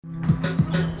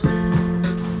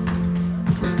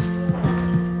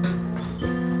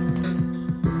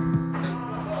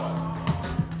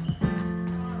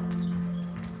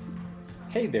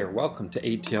Hey there, welcome to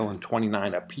ATL and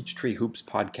 29, a Peachtree Hoops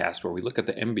podcast where we look at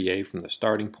the NBA from the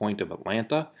starting point of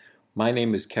Atlanta. My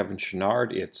name is Kevin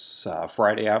Chouinard. It's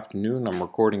Friday afternoon. I'm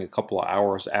recording a couple of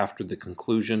hours after the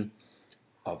conclusion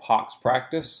of Hawks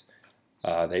practice.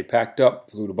 They packed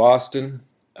up, flew to Boston,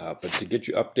 but to get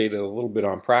you updated a little bit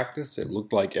on practice, it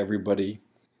looked like everybody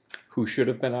who should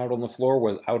have been out on the floor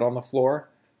was out on the floor.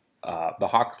 The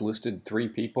Hawks listed 3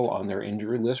 people on their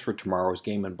injury list for tomorrow's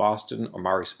game in Boston.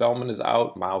 Omari Spellman is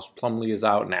out, Miles Plumlee is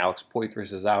out, and Alex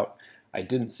Poythress is out. I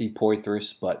didn't see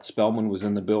Poythress, but Spellman was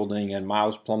in the building, and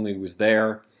Miles Plumlee was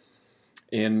there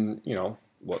in,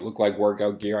 what looked like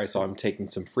workout gear. I saw him taking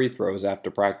some free throws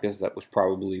after practice. That was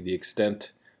probably the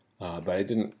extent, but I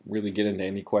didn't really get into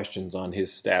any questions on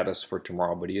his status for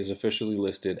tomorrow, but he is officially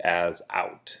listed as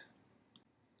out.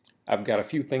 I've got a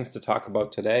few things to talk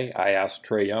about today. I asked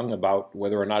Trae Young about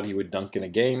whether or not he would dunk in a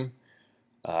game.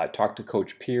 I talked to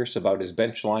Coach Pierce about his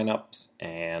bench lineups,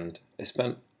 and I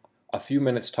spent a few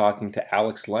minutes talking to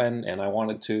Alex Len, and I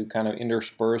wanted to kind of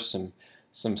intersperse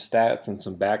some stats and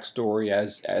some backstory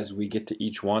as we get to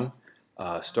each one.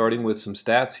 Starting with some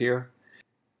stats here,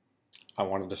 I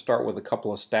wanted to start with a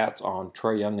couple of stats on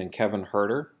Trae Young and Kevin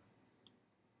Huerter.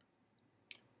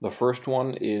 The first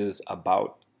one is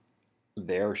about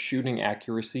their shooting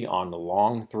accuracy on the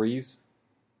long threes.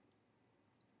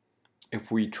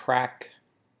 If we track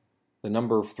the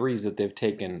number of threes that they've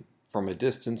taken from a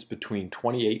distance between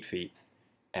 28 feet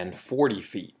and 40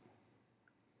 feet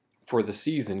for the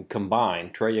season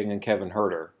combined, Trae Young and Kevin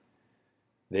Huerter,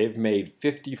 they've made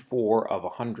 54 of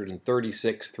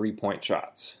 136 three-point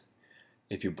shots.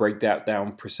 If you break that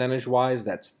down percentage-wise,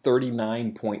 that's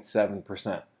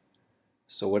 39.7%.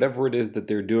 So whatever it is that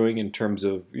they're doing in terms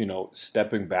of,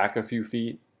 stepping back a few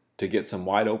feet to get some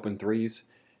wide open threes,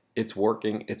 it's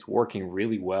working. It's working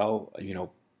really well.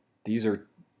 These are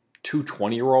two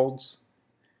 20-year-olds.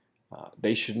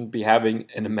 They shouldn't be having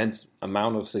an immense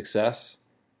amount of success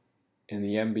in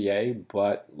the NBA,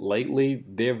 but lately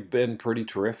they've been pretty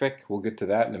terrific. We'll get to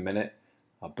that in a minute.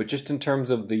 But just in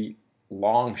terms of the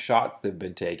long shots they've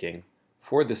been taking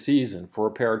for the season for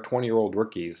a pair of 20-year-old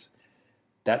rookies,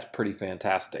 that's pretty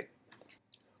fantastic.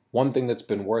 One thing that's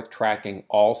been worth tracking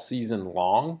all season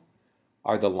long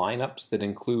are the lineups that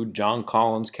include John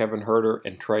Collins, Kevin Huerter,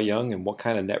 and Trae Young and what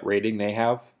kind of net rating they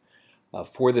have.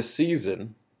 For the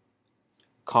season,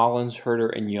 Collins,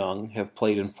 Huerter, and Young have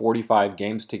played in 45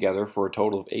 games together for a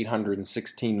total of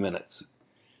 816 minutes.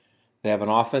 They have an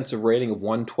offensive rating of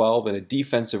 112 and a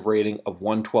defensive rating of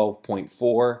 112.4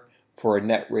 for a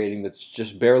net rating that's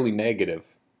just barely negative.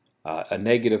 A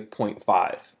negative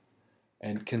 0.5.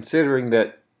 And considering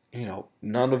that,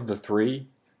 none of the three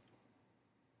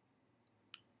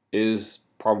is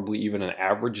probably even an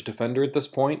average defender at this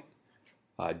point,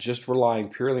 just relying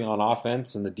purely on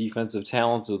offense and the defensive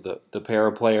talents of the pair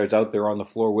of players out there on the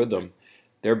floor with them,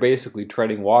 they're basically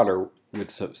treading water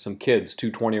with some kids,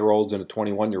 2 20-year-olds and a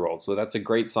 21-year-old. So that's a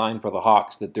great sign for the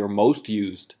Hawks that their most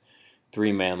used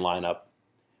 3-man lineup,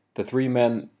 the 3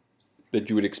 men that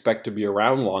you would expect to be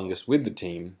around longest with the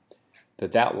team,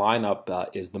 that lineup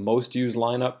is the most used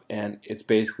lineup, and it's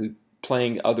basically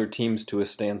playing other teams to a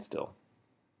standstill.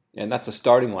 And that's a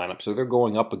starting lineup, so they're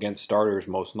going up against starters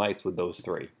most nights with those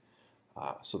 3.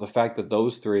 So the fact that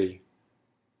those 3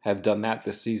 have done that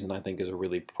this season, I think, is a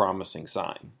really promising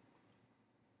sign.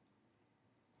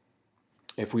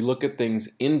 If we look at things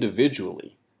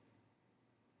individually,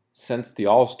 since the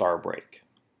All-Star break,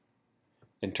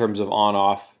 in terms of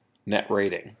on-off net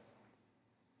rating,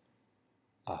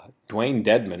 Dwayne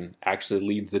Dedmon actually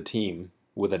leads the team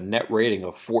with a net rating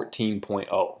of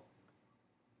 14.0.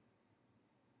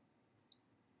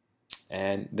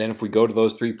 And then if we go to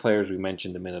those 3 players we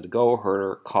mentioned a minute ago,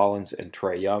 Huerter, Collins, and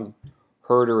Trae Young,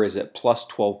 Huerter is at plus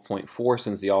 12.4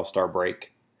 since the All-Star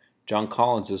break. John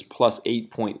Collins is plus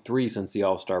 8.3 since the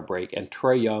All-Star break. And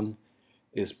Trae Young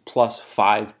is plus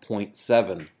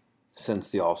 5.7 since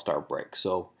the All-Star break.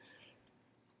 So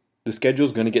the schedule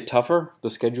is going to get tougher. The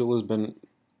schedule has been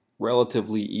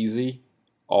relatively easy,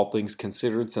 all things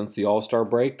considered, since the All-Star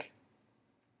break.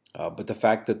 But the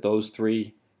fact that those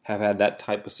 3 have had that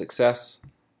type of success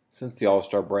since the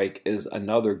All-Star break is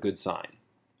another good sign.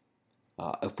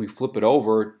 If we flip it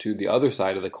over to the other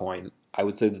side of the coin, I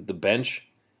would say that the bench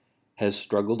has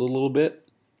struggled a little bit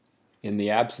in the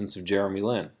absence of Jeremy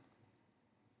Lin.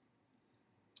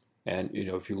 And,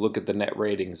 if you look at the net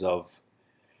ratings of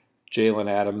Jalen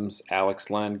Adams, Alex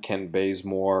Len, Kent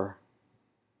Bazemore,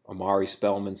 Omari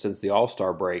Spellman since the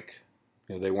All-Star break,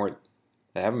 they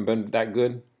haven't been that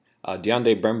good.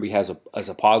 DeAndre Bembry has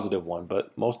a positive one,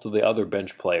 but most of the other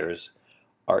bench players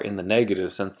are in the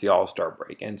negative since the All-Star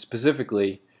break. And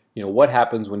specifically, what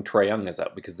happens when Trae Young is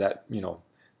out, because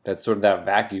that's sort of that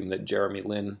vacuum that Jeremy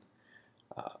Lin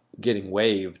getting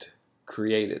waived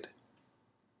created.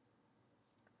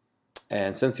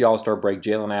 And since the All-Star break,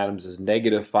 Jalen Adams is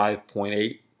negative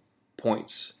 5.8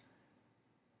 points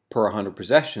per 100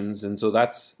 possessions, and so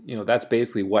that's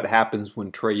basically what happens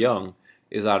when Trae Young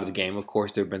is out of the game. Of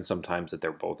course, there have been some times that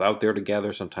they're both out there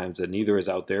together, sometimes that neither is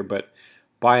out there, but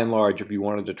by and large, if you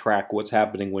wanted to track what's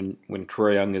happening when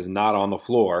Trae Young is not on the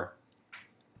floor,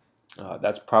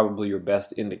 that's probably your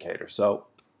best indicator. So,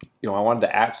 I wanted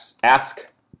to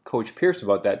ask Coach Pierce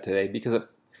about that today, because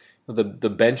the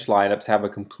bench lineups have a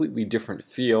completely different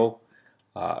feel.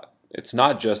 It's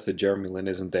not just that Jeremy Lin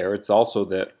isn't there; it's also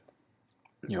that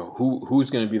who's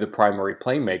going to be the primary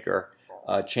playmaker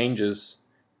changes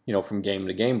from game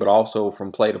to game, but also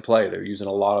from play to play. They're using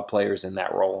a lot of players in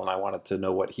that role, and I wanted to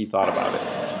know what he thought about it.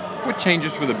 What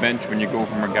changes for the bench when you go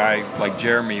from a guy like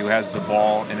Jeremy, who has the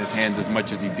ball in his hands as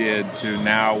much as he did, to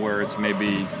now where it's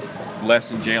maybe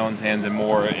less in Jalen's hands and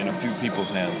more in a few people's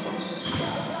hands?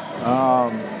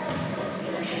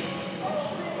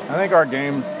 I think our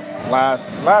game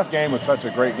last game was such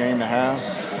a great game to have,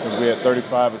 because we had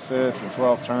 35 assists and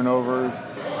 12 turnovers.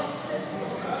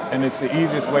 And it's the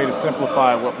easiest way to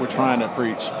simplify what we're trying to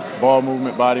preach. Ball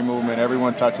movement, body movement,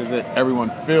 everyone touches it.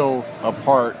 Everyone feels a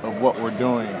part of what we're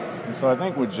doing. And so I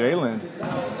think with Jalen,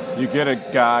 you get a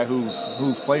guy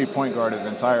who's played point guard his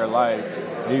entire life.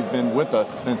 He's been with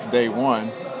us since day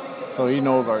one, so he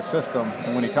knows our system.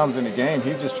 And when he comes in the game,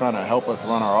 he's just trying to help us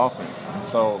run our offense. And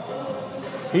so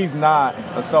he's not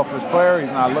a selfish player.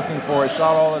 He's not looking for a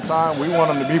shot all the time. We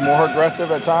want him to be more aggressive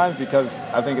at times, because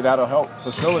I think that'll help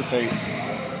facilitate.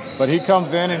 But he comes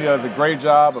in and he does a great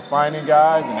job of finding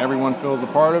guys, and everyone feels a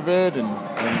part of it.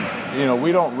 And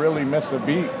we don't really miss a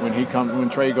beat when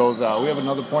Trae goes out. We have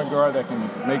another point guard that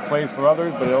can make plays for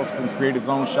others, but he also can create his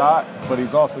own shot. But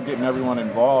he's also getting everyone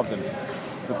involved. And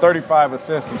the 35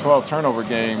 assist and 12 turnover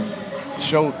game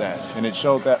showed that, and it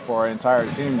showed that for our entire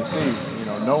team to see.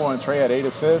 Trae had 8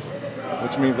 assists,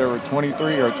 which means there were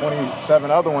 23 or 27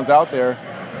 other ones out there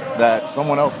that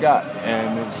someone else got,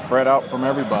 and it was spread out from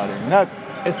everybody. And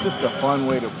it's just a fun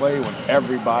way to play when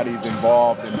everybody's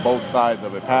involved in both sides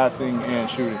of it, passing and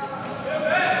shooting.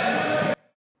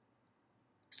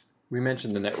 We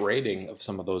mentioned the net rating of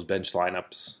some of those bench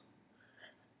lineups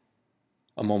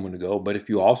a moment ago, but if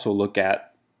you also look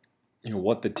at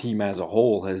what the team as a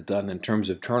whole has done in terms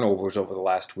of turnovers over the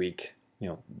last week,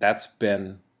 that's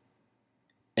been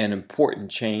an important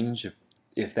change.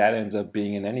 If that ends up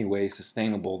being in any way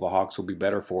sustainable, the Hawks will be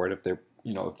better for it. If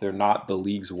they're not the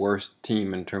league's worst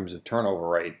team in terms of turnover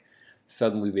rate,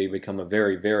 suddenly they become a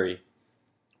very, very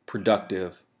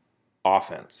productive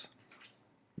offense.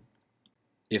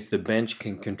 If the bench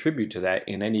can contribute to that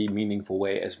in any meaningful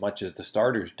way as much as the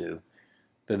starters do,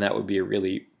 then that would be a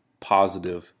really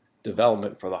positive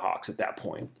development for the Hawks at that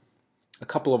point. A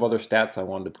couple of other stats I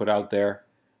wanted to put out there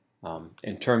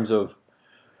in terms of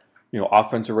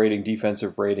offensive rating,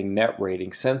 defensive rating, net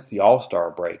rating since the All-Star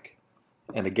break.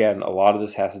 And again, a lot of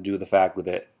this has to do with the fact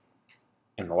that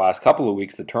in the last couple of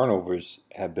weeks, the turnovers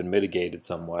have been mitigated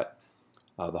somewhat.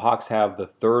 The Hawks have the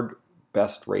third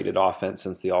best rated offense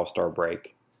since the All-Star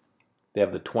break. They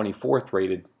have the 24th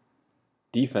rated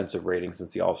defensive rating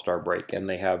since the All-Star break, and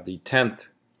they have the 10th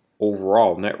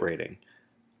overall net rating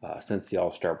since the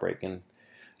All-Star break. And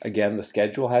again, the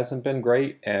schedule hasn't been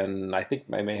great, and I think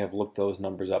I may have looked those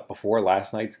numbers up before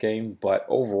last night's game, but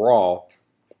overall,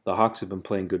 the Hawks have been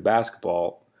playing good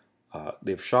basketball.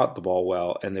 They've shot the ball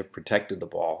well, and they've protected the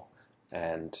ball.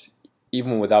 And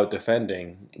even without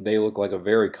defending, they look like a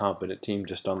very competent team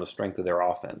just on the strength of their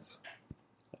offense.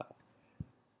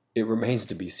 It remains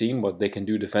to be seen what they can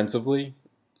do defensively.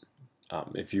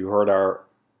 If you heard our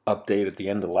update at the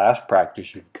end of last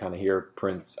practice, you could kind of hear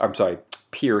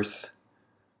Pierce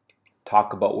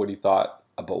talk about what he thought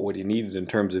about what he needed in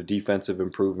terms of defensive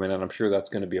improvement, and I'm sure that's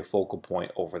going to be a focal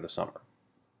point over the summer.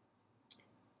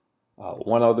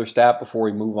 One other stat before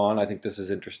we move on, I think this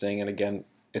is interesting, and again,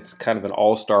 it's kind of an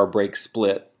all-star break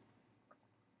split.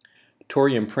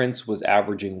 Taurean Prince was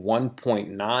averaging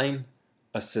 1.9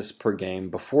 assists per game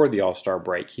before the all-star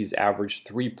break. He's averaged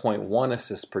 3.1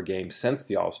 assists per game since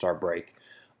the all-star break.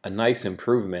 A nice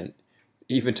improvement,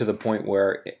 even to the point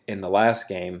where in the last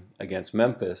game against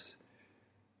Memphis,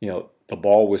 the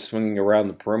ball was swinging around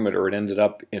the perimeter. It ended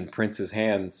up in Prince's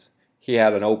hands. He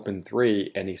had an open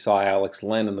three, and he saw Alex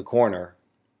Len in the corner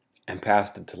and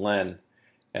passed it to Len.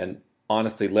 And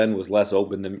honestly, Len was less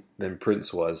open than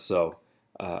Prince was. So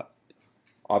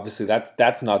obviously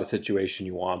that's not a situation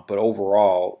you want. But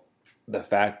overall, the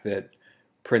fact that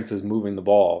Prince is moving the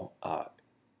ball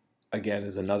again,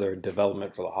 is another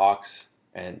development for the Hawks,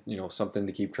 and something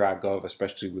to keep track of,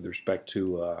 especially with respect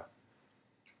to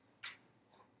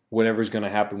whatever's going to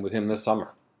happen with him this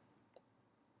summer.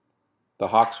 The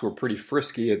Hawks were pretty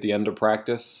frisky at the end of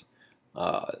practice.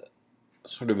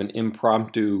 Sort of an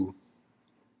impromptu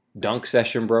dunk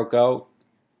session broke out.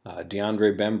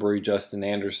 DeAndre Bembry, Justin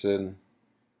Anderson,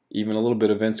 even a little bit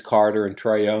of Vince Carter and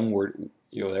Trae Young were,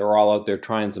 they were all out there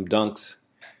trying some dunks.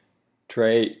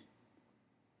 Trae,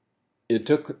 it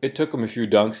took him a few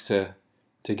dunks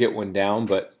to get one down,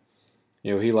 but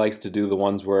he likes to do the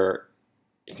ones where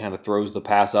he kind of throws the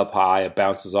pass up high, it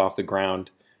bounces off the ground,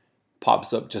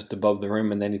 pops up just above the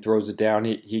rim, and then he throws it down.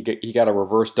 He got a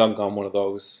reverse dunk on one of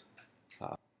those.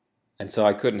 And so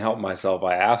I couldn't help myself.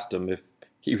 I asked him if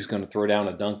he was going to throw down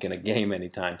a dunk in a game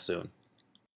anytime soon.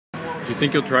 Do you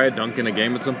think he'll try a dunk in a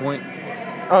game at some point?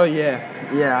 Oh yeah.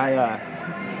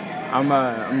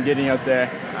 I'm getting up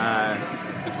there.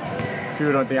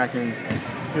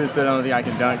 People still don't think I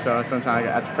can dunk, so sometimes I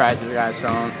have to practice. I gotta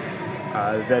show them.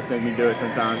 The vets make me do it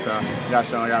sometimes, so I gotta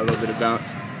show them I got a little bit of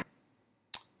dunks.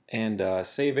 And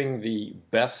saving the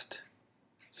best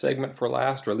segment for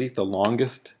last, or at least the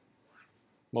longest,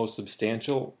 most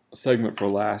substantial segment for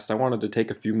last, I wanted to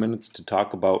take a few minutes to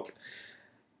talk about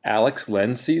Alex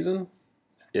Len's season.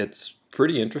 It's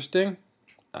pretty interesting.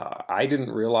 I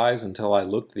didn't realize until I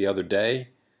looked the other day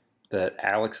that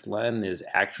Alex Len is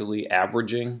actually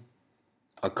averaging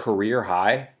a career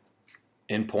high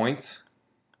in points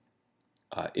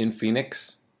in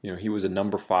Phoenix. He was a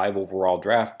number 5 overall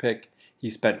draft pick. He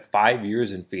spent 5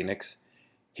 years in Phoenix.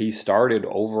 He started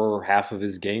over half of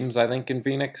his games, I think, in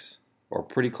Phoenix, or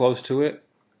pretty close to it.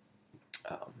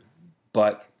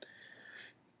 But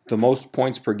the most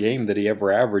points per game that he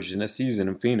ever averaged in a season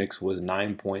in Phoenix was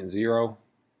 9.0.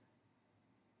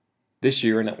 This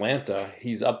year in Atlanta,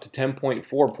 he's up to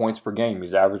 10.4 points per game.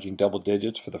 He's averaging double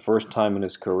digits for the first time in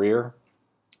his career.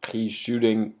 He's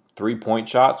shooting 3-point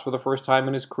shots for the first time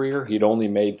in his career. He'd only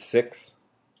made 6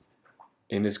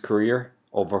 in his career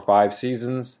over 5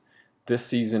 seasons. This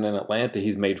season in Atlanta,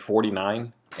 he's made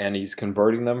 49, and he's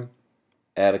converting them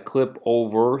at a clip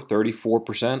over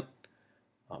 34%.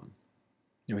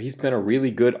 He's been a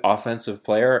really good offensive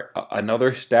player.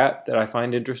 Another stat that I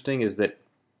find interesting is that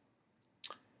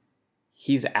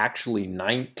he's actually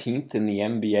 19th in the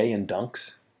NBA in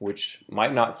dunks, which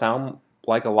might not sound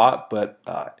like a lot, but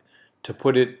to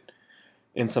put it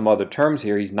in some other terms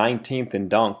here, he's 19th in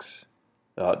dunks.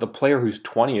 The player who's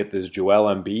 20th is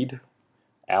Joel Embiid.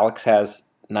 Alex has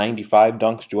 95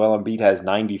 dunks. Joel Embiid has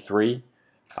 93.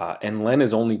 And Len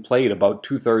has only played about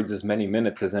 2/3 as many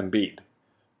minutes as Embiid,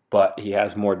 but he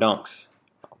has more dunks.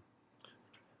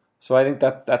 So I think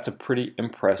that's a pretty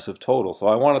impressive total. So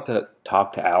I wanted to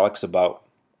talk to Alex about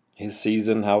his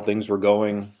season, how things were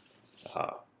going,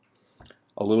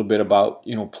 a little bit about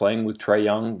playing with Trae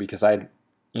Young, because I'd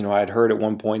heard at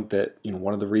one point that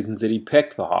one of the reasons that he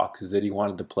picked the Hawks is that he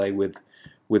wanted to play with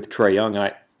Trae Young,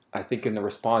 and I think in the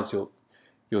response you'll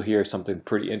hear something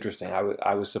pretty interesting.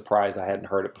 I was surprised I hadn't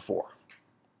heard it before.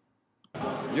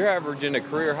 You're averaging a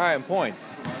career high in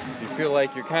points. You feel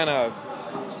like you're kind of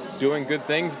doing good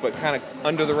things, but kind of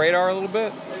under the radar a little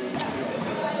bit?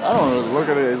 I don't really look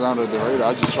at it as under the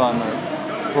radar. I just trying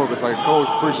to focus, like coach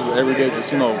preaches every day, just,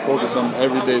 focus on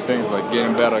everyday things like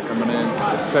getting better, coming in,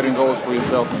 setting goals for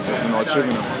yourself, and just,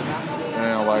 achieving them.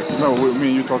 And with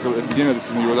me, you talked at the beginning of the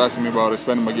season, you were asking me about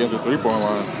expanding my game to the 3-point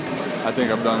line. I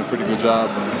think I've done a pretty good job,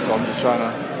 and so I'm just trying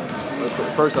to,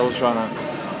 first I was trying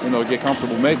to, get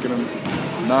comfortable making them.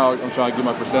 Now I'm trying to get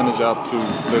my percentage up to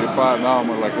 35. Now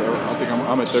I think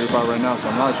I'm at 35 right now, so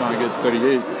I'm not trying to get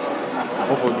 38.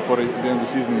 Hopefully before the end of the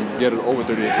season, get it over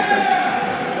 38%.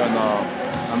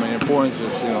 And importance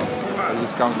just, it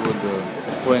just comes with the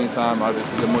playing time.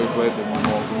 Obviously, the more you play, the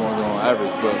more you're on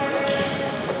average. But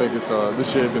I think it's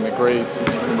this year has been a great,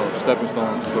 stepping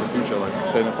stone for the future, like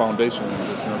setting a foundation and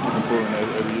just keep improving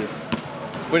every year.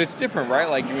 But it's different, right?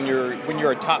 Like when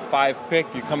you're a top 5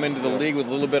 pick, you come into the league with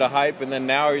a little bit of hype, and then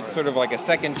now it's sort of like a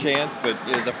second chance, but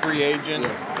as a free agent.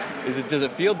 Yeah. Does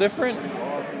it feel different?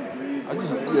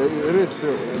 It is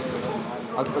feel.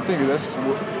 I think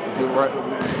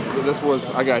that's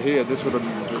what I got here. This would have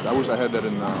been. I wish I had that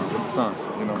in with the Suns,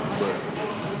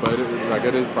 But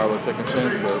it is probably a second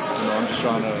chance. But I'm just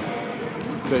trying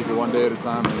to take it one day at a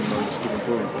time and just keep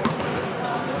improving.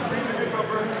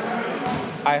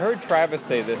 I heard Travis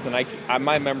say this, and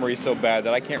my memory is so bad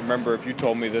that I can't remember if you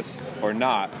told me this or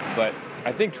not, but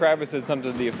I think Travis said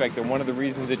something to the effect that one of the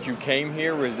reasons that you came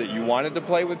here was that you wanted to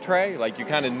play with Trae, like you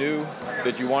kind of knew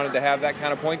that you wanted to have that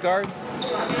kind of point guard?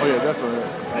 Oh yeah, definitely.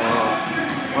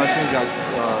 when I seen he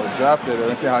got drafted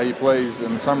and see how he plays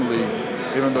in the summer league,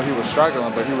 even though he was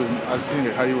struggling, but I've seen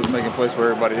how he was making plays for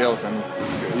everybody else, and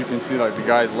you can see like the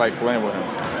guys like playing with him.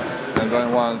 And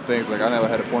then one of the things, like I never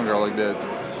had a point guard like that.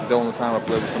 The only time I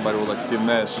played with somebody was like Steve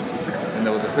Nash, and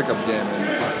there was a pickup game,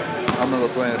 and I remember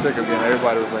playing a pickup game.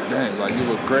 Everybody was like, "Dang, like you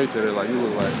look great today. Like you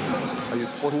look like you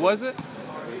supposed." Who was it?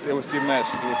 It was Steve Nash.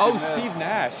 Steve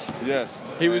Nash. Yes.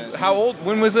 He was how old?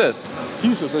 When was this?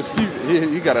 So Steve,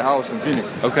 he got a house in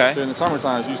Phoenix. Okay. So in the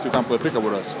summertime, he used to come play pickup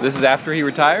with us. This is after he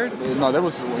retired? No, he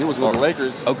was with the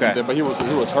Lakers. Okay. But he was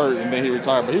hurt, and then he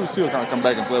retired. But he was still kind of come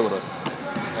back and play with us.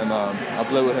 And I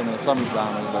played with him in the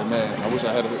summertime. I was like, man, I wish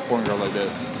I had a point guard like that.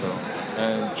 So,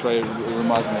 and Trey, it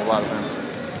reminds me a lot of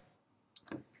him.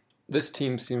 This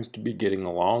team seems to be getting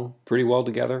along pretty well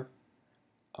together.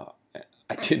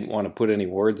 I didn't want to put any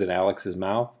words in Alex's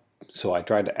mouth, so I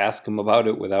tried to ask him about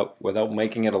it without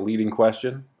making it a leading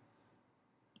question.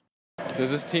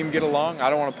 Does this team get along? I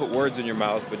don't want to put words in your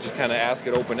mouth, but just kind of ask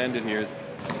it open-ended here.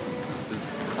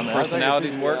 Does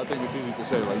personalities work? I think it's easy to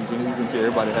say. Like you can see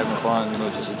everybody having fun,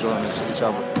 just enjoying each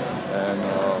other. And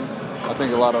I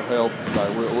think a lot of help.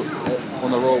 Like we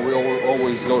on the road, we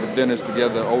always go to dinners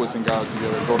together, always hang out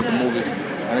together, go to the movies,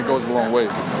 and it goes a long way.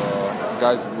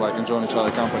 Guys like enjoying each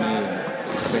other's company. And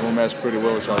I think we match pretty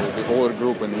well with each other. The older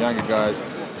group and the younger guys.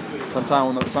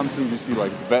 Sometimes some teams you see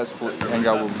like vets hang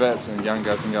out with vets and young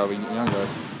guys hang out with young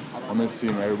guys. On this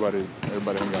team, everybody hang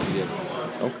out together.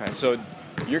 Okay, so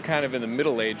you're kind of in the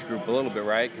middle age group a little bit,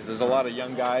 right? Because there's a lot of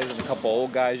young guys and a couple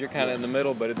old guys. You're kind of in the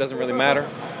middle, but it doesn't really matter.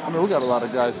 I mean, we got a lot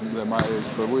of guys that my age,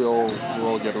 but we all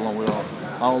get along.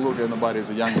 I don't look at nobody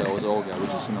as a young guy or as an old guy. We're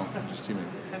just teammates.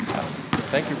 Awesome.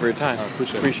 Thank you for your time. I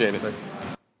appreciate it.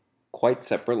 Quite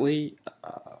separately,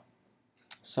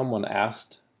 someone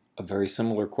asked a very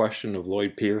similar question of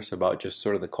Lloyd Pierce about just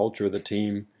sort of the culture of the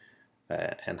team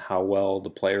and how well the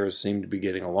players seem to be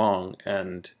getting along.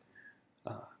 And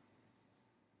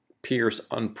Pierce,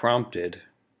 unprompted,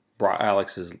 brought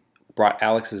Alex's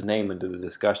name into the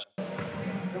discussion.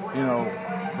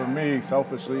 For me,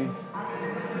 selfishly,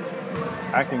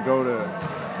 I can go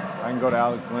to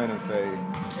Alex Len and say,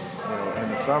 in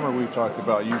the summer we talked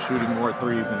about you shooting more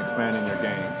threes and expanding your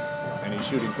game. And he's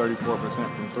shooting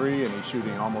 34% from three, and he's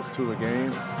shooting almost 2 a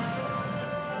game.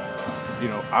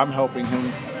 I'm helping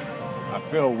him. I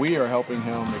feel we are helping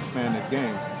him expand his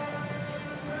game.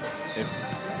 If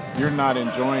you're not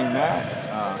enjoying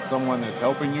that, someone that's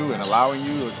helping you and allowing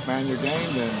you to expand your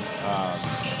game, then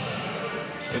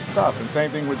it's tough. And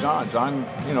same thing with John. John,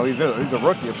 he's a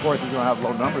rookie. Of course, he's going to have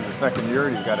low numbers the second year.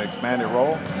 He's got an expanded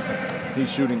role. He's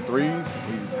shooting threes.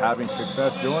 He's having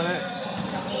success doing it.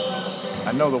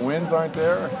 I know the wins aren't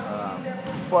there,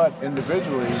 but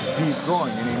individually, he's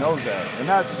growing, and he knows that. And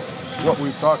that's what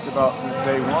we've talked about since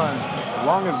day one. As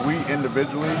long as we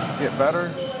individually get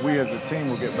better, we as a team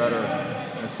will get better.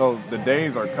 And so the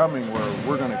days are coming where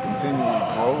we're going to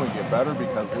continually grow and get better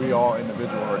because we all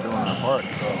individually are doing our part.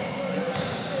 So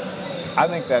I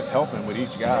think that's helping with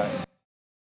each guy.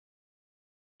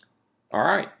 All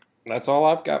right, that's all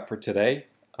I've got for today.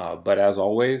 But as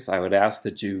always, I would ask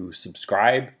that you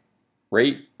subscribe,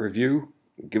 rate, review,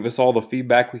 give us all the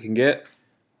feedback we can get.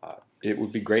 It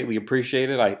would be greatly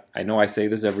appreciated. I know I say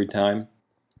this every time,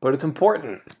 but it's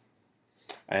important.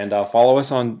 And follow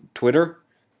us on Twitter.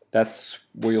 That's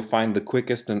where you'll find the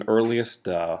quickest and earliest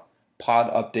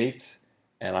pod updates.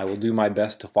 And I will do my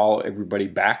best to follow everybody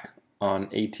back on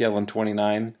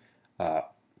ATLN29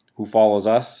 who follows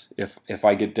us. If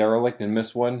I get derelict and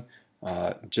miss one,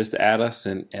 just add us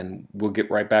and we'll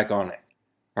get right back on it.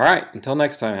 All right, until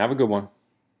next time, have a good one.